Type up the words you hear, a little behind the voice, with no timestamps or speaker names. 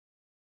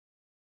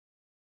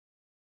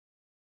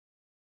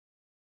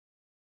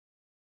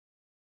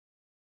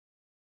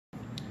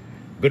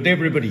Good day,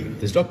 everybody.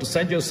 This is Dr.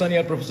 Sanjoy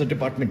Sanyal, Professor,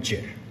 Department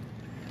Chair.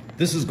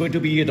 This is going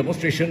to be a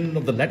demonstration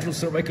of the lateral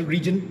cervical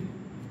region.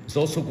 It's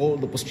also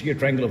called the posterior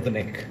triangle of the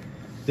neck.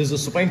 This is a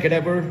supine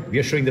cadaver. We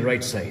are showing the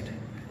right side.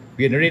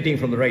 We are narrating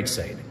from the right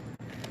side.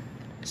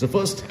 So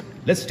first,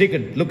 let's take a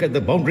look at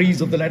the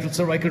boundaries of the lateral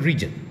cervical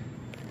region.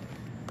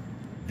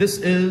 This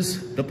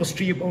is the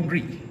posterior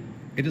boundary.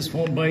 It is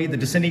formed by the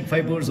descending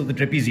fibers of the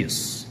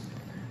trapezius.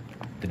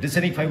 The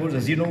descending fibers,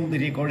 as you know, they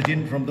take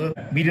origin from the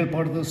medial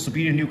part of the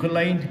superior nuchal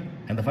line,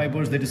 and the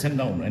fibers, they descend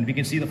down. And we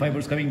can see the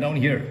fibers coming down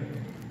here,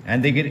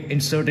 and they get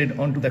inserted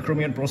onto the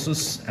acromion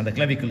process and the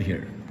clavicle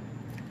here.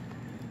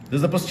 This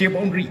is the posterior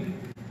boundary.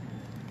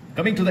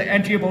 Coming to the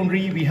anterior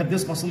boundary, we have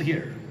this muscle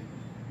here.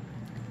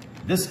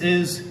 This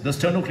is the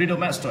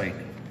Sternocleidomastoid,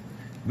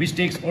 which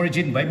takes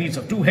origin by means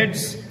of two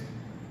heads.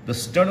 The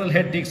sternal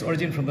head takes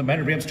origin from the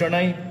manubrium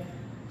sterni,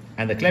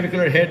 and the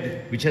clavicular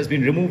head, which has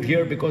been removed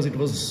here because it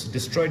was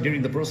destroyed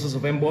during the process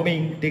of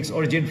embalming, takes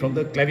origin from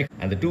the clavicle.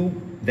 And the two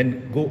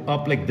then go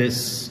up like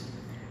this,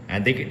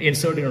 and they get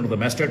inserted into the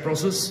mastoid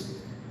process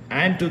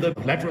and to the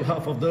lateral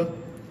half of the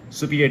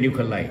superior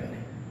nuchal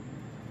line.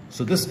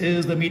 So this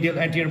is the medial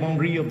anterior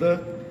boundary of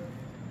the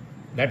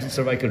lateral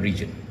cervical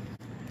region.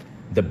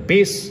 The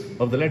base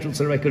of the lateral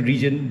cervical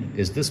region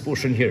is this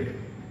portion here,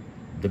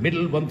 the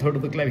middle 1/3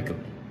 of the clavicle.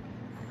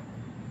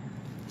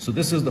 So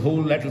this is the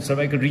whole lateral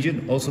cervical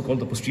region, also called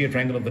the posterior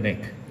triangle of the neck.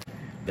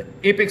 The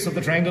apex of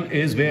the triangle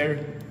is where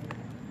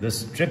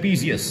this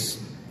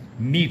trapezius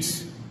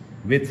meets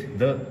with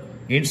the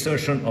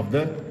insertion of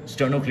the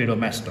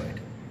sternocleidomastoid.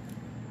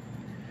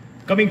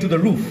 Coming to the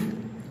roof.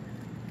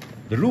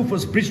 The roof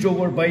was bridged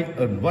over by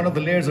one of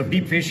the layers of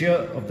deep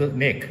fascia of the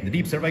neck, the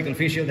deep cervical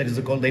fascia, that is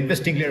called the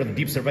investing layer of the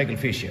deep cervical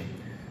fascia.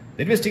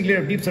 The investing layer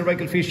of deep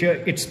cervical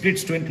fascia, it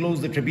splits to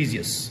enclose the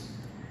trapezius.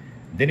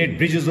 Then it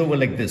bridges over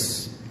like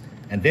this.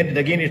 And then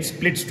again it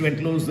splits to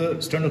enclose the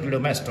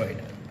sternocleidomastoid.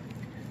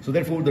 So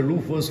therefore the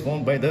roof was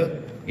formed by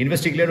the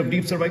investing layer of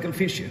deep cervical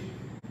fascia.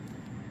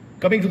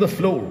 Coming to the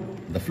floor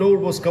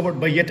was covered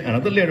by yet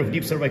another layer of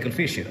deep cervical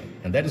fascia,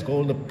 and that is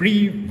called the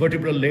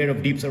prevertebral layer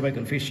of deep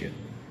cervical fascia.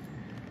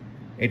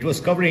 It was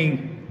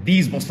covering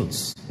these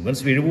muscles.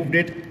 Once we removed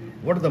it,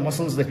 what are the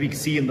muscles that we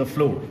see in the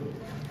floor?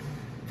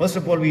 First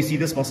of all, we see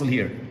this muscle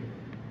here.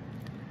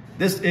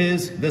 This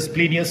is the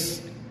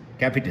splenius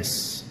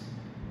capitis.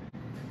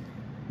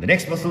 The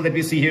next muscle that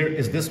we see here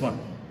is this one.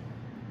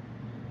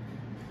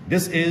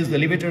 This is the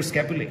levator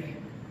scapulae.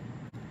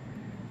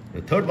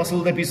 The third muscle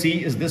that we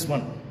see is this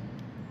one.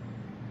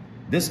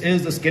 This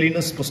is the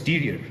scalenus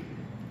posterior.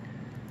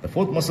 The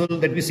fourth muscle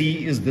that we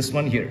see is this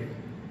one here.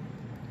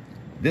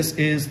 This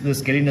is the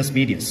scalenus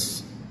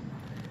medius.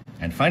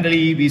 And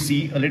finally, we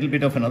see a little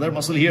bit of another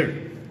muscle here.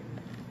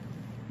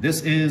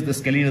 This is the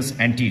scalenus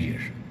anterior.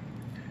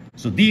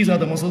 So these are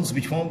the muscles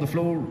which form the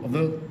floor of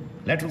the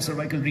lateral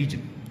cervical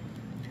region.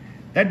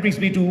 That brings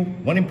me to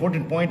one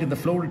important point in the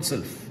floor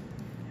itself.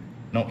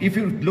 Now, if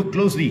you look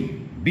closely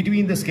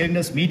between the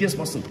scalenus medius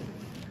muscle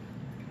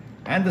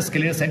and the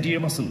scalenus anterior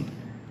muscle,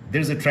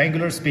 there is a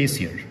triangular space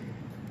here.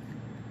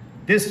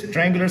 This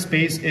triangular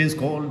space is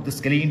called the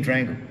scalene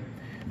triangle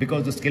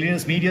because the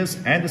scalenus medius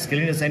and the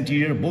scalenus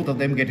anterior, both of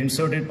them get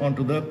inserted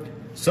onto the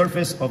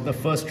surface of the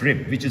first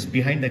rib, which is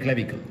behind the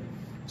clavicle.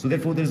 So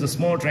therefore, there is a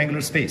small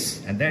triangular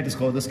space, and that is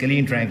called the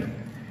scalene triangle.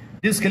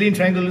 This scalene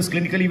triangle is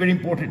clinically very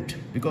important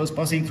because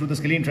passing through the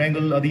scalene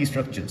triangle are these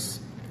structures.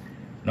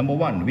 Number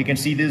one, we can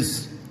see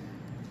this.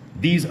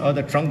 These are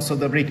the trunks of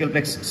the brachial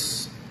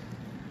plexus.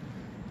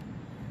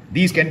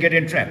 These can get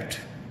entrapped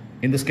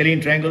in the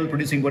scalene triangle,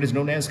 producing what is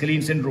known as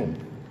scalene syndrome.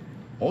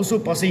 Also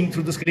passing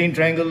through the scalene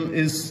triangle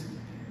is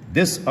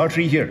this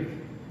artery here.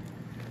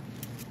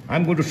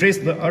 I'm going to trace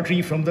the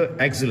artery from the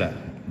axilla.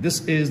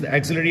 This is the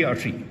axillary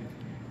artery.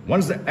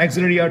 Once the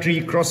axillary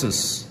artery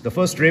crosses the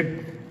first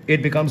rib,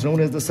 it becomes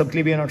known as the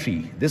subclavian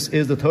artery. This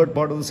is the third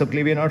part of the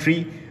subclavian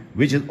artery,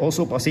 which is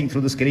also passing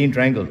through the scalene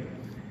triangle.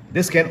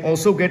 This can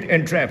also get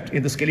entrapped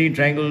in the scalene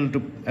triangle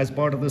as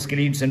part of the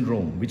scalene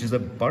syndrome, which is a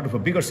part of a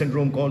bigger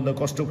syndrome called the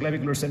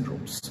costoclavicular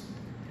syndromes.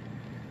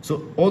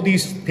 So all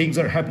these things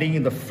are happening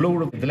in the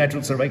floor of the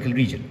lateral cervical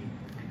region.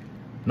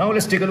 Now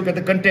let's take a look at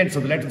the contents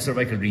of the lateral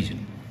cervical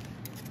region.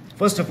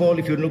 First of all,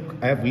 if you look,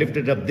 I have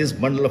lifted up this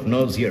bundle of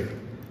nerves here.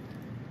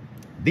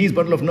 This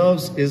bundle of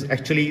nerves is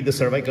actually the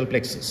cervical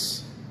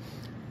plexus.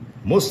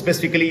 Most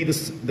specifically,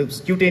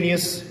 the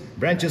cutaneous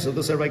branches of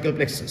the cervical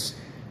plexus.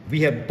 We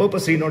have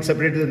purposely not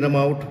separated them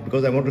out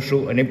because I want to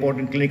show an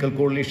important clinical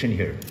correlation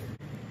here.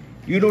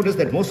 You notice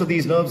that most of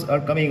these nerves are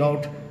coming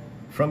out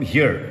from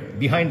here,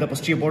 behind the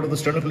posterior part of the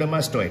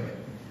sternocleidomastoid.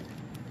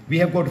 We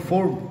have got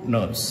 4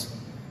 nerves: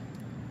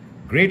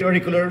 great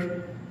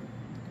auricular,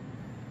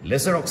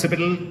 lesser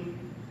occipital,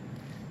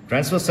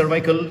 transverse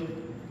cervical,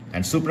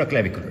 and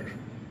supraclavicular.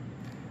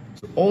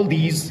 So all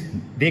these,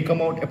 they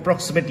come out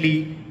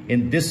approximately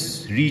in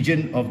this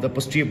region of the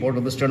posterior part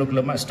of the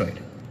sternocleidomastoid.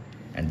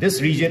 And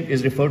this region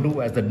is referred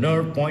to as the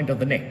nerve point of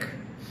the neck.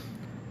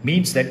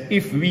 Means that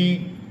if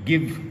we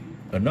give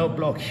a nerve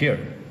block here,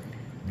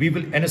 we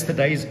will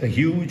anesthetize a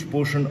huge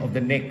portion of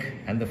the neck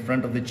and the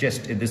front of the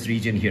chest in this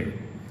region here.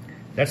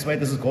 That's why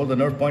this is called the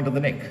nerve point of the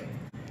neck.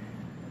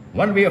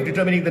 One way of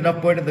determining the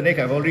nerve point of the neck,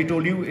 I've already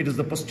told you, it is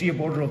the posterior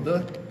border of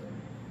the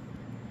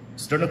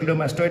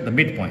sternocleidomastoid, the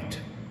midpoint.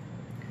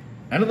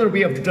 Another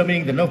way of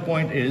determining the nerve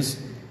point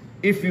is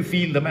if you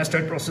feel the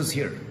mastoid process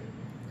here,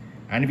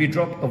 and if you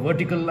drop a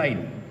vertical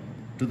line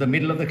to the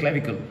middle of the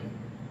clavicle,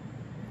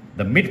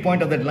 the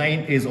midpoint of that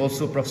line is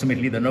also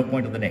approximately the nerve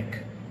point of the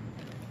neck.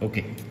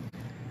 Okay.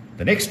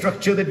 The next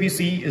structure that we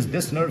see is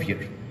this nerve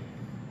here.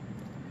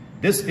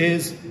 This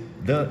is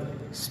the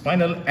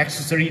spinal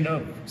accessory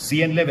nerve,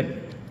 CN11.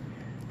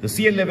 The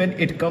CN11,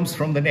 it comes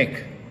from the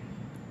neck.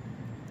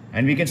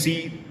 And we can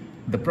see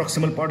the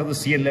proximal part of the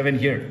CN11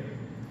 here.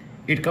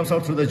 It comes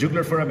out through the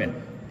jugular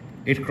foramen.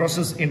 It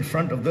crosses in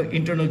front of the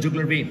internal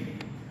jugular vein.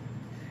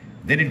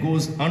 Then it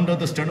goes under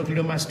the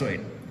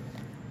sternocleidomastoid.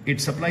 It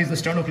supplies the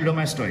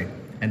sternocleidomastoid,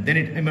 and then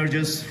it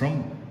emerges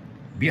from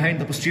behind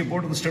the posterior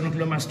border of the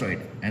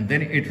sternocleidomastoid, and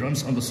then it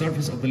runs on the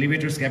surface of the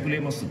levator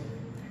scapulae muscle,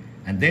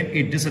 and then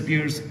it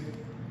disappears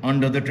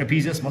under the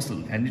trapezius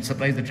muscle, and it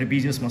supplies the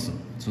trapezius muscle.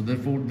 So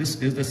therefore,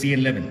 this is the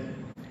CN11.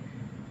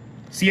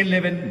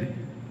 CN11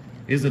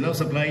 is the nerve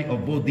supply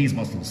of both these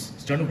muscles,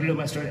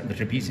 sternocleidomastoid and the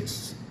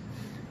trapezius.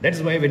 That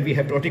is why when we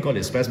have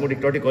torticollis, spasmodic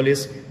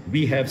torticollis,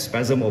 we have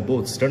spasm of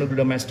both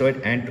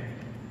sternocleidomastoid and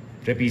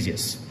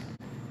trapezius.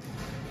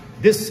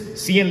 This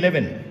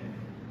CN11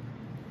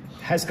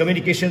 has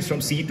communications from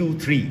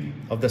C2-3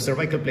 of the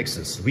cervical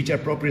plexus, which are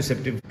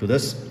proprioceptive to the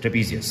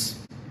trapezius.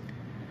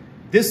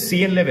 This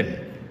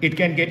CN11, it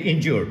can get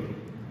injured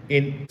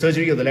in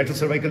surgery of the lateral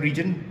cervical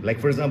region, like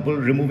for example,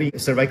 removing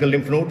cervical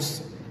lymph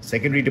nodes,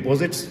 secondary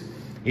deposits.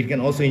 It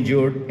can also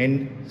injure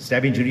in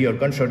stab injury or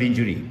gunshot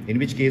injury, in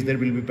which case there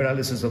will be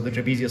paralysis of the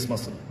trapezius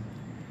muscle.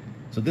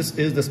 So this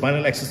is the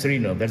spinal accessory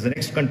nerve. That's the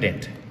next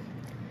content.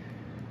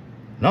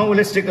 Now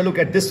let's take a look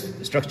at this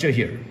structure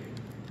here.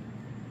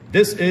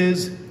 This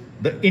is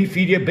the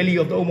inferior belly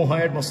of the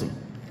omohyoid muscle.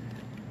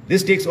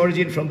 This takes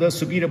origin from the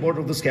superior border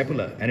of the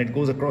scapula, and it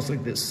goes across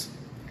like this.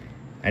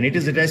 And it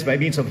is attached by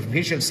means of a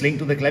fascial sling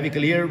to the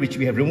clavicle ear, which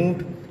we have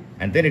removed,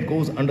 and then it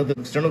goes under the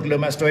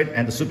sternocleidomastoid,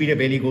 and the superior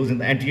belly goes in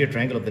the anterior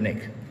triangle of the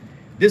neck.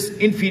 This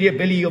inferior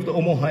belly of the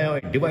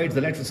omohyoid divides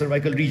the lateral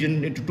cervical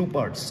region into two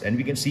parts, and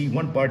we can see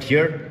one part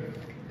here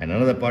and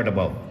another part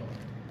above.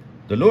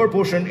 The lower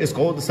portion is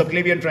called the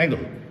subclavian triangle.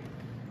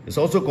 It's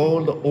also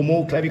called the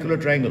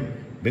omoclavicular triangle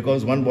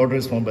because one border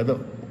is formed by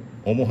the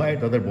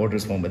omohyoid, the other border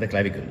is formed by the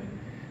clavicle.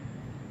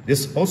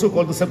 This is also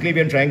called the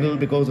subclavian triangle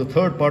because the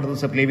third part of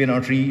the subclavian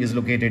artery is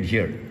located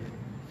here.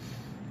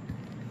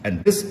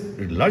 And this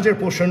larger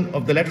portion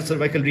of the lateral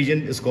cervical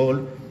region is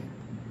called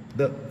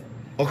the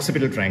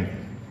occipital triangle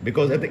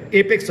because at the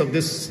apex of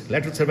this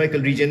lateral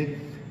cervical region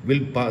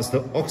will pass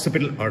the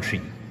occipital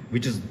artery,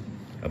 which is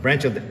a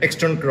branch of the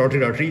external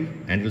carotid artery,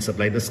 and will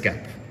supply the scalp.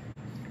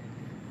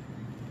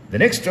 The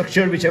next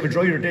structure which I will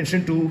draw your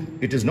attention to,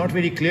 it is not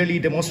very clearly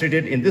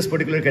demonstrated in this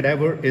particular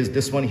cadaver, is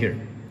this one here.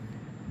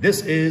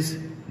 This is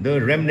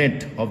the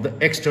remnant of the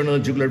external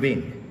jugular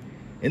vein.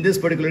 In this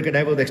particular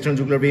cadaver, the external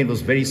jugular vein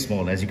was very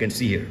small, as you can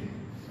see here.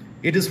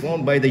 It is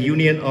formed by the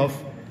union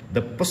of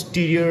the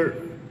posterior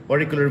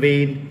auricular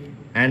vein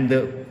and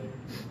the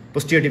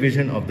posterior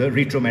division of the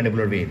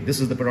retromandibular vein. This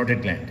is the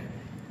parotid gland.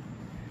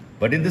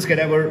 But in this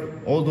cadaver,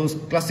 all those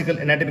classical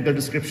anatomical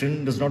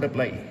description does not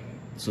apply.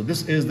 So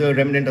this is the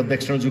remnant of the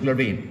external jugular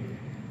vein.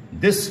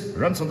 This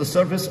runs on the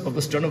surface of the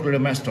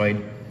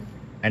sternocleidomastoid,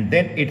 and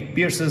then it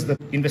pierces the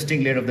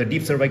investing layer of the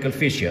deep cervical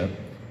fascia,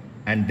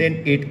 and then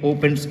it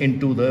opens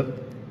into the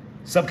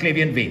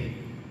subclavian vein.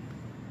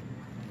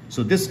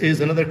 So this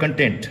is another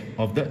content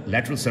of the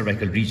lateral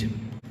cervical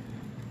region.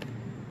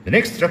 The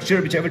next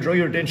structure which I will draw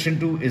your attention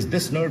to is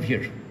this nerve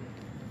here.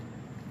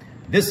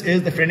 This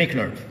is the phrenic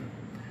nerve.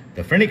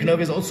 The phrenic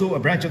nerve is also a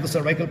branch of the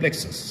cervical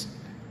plexus.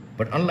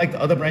 But unlike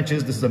the other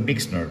branches, this is a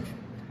mixed nerve.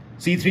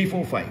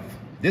 C345.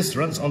 This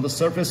runs on the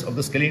surface of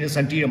the scalenus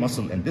anterior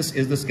muscle, and this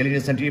is the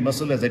scalenus anterior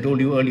muscle, as I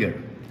told you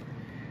earlier.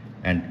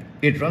 And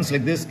it runs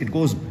like this. It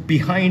goes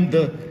behind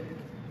the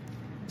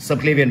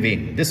subclavian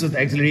vein. This is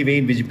the axillary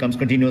vein, which becomes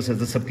continuous as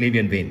the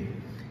subclavian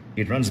vein.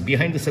 It runs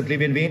behind the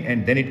subclavian vein,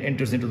 and then it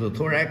enters into the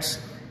thorax.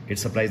 It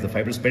supplies the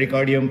fibrous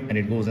pericardium, and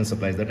it goes and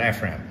supplies the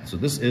diaphragm. So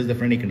this is the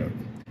phrenic nerve.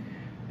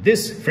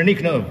 This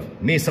phrenic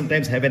nerve may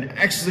sometimes have an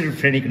accessory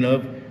phrenic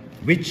nerve,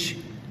 which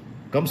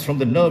comes from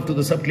the nerve to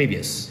the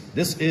subclavius.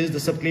 This is the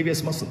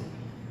subclavius muscle.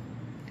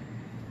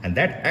 And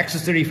that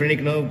accessory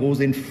phrenic nerve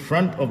goes in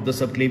front of the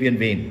subclavian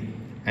vein,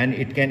 and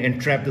it can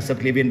entrap the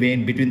subclavian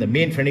vein between the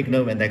main phrenic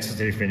nerve and the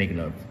accessory phrenic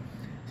nerve.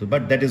 So,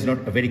 but that is not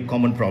a very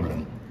common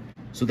problem.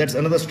 So that's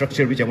another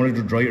structure which I wanted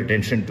to draw your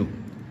attention to.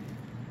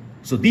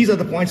 So these are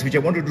the points which I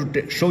wanted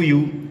to show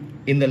you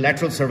in the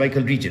lateral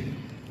cervical region.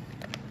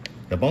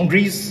 The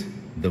boundaries,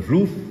 the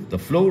roof, the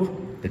floor,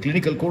 the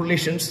clinical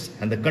correlations,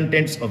 and the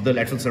contents of the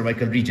lateral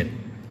cervical region.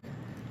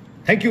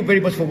 Thank you very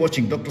much for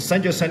watching. Dr.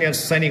 Sanjoy Sanyal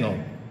signing out.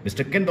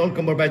 Mr. Kendall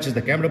Cumberbatch is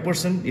the camera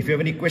person. If you have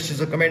any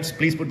questions or comments,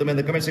 please put them in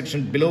the comment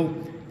section below.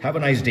 Have a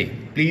nice day.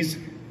 Please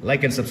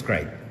like and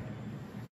subscribe.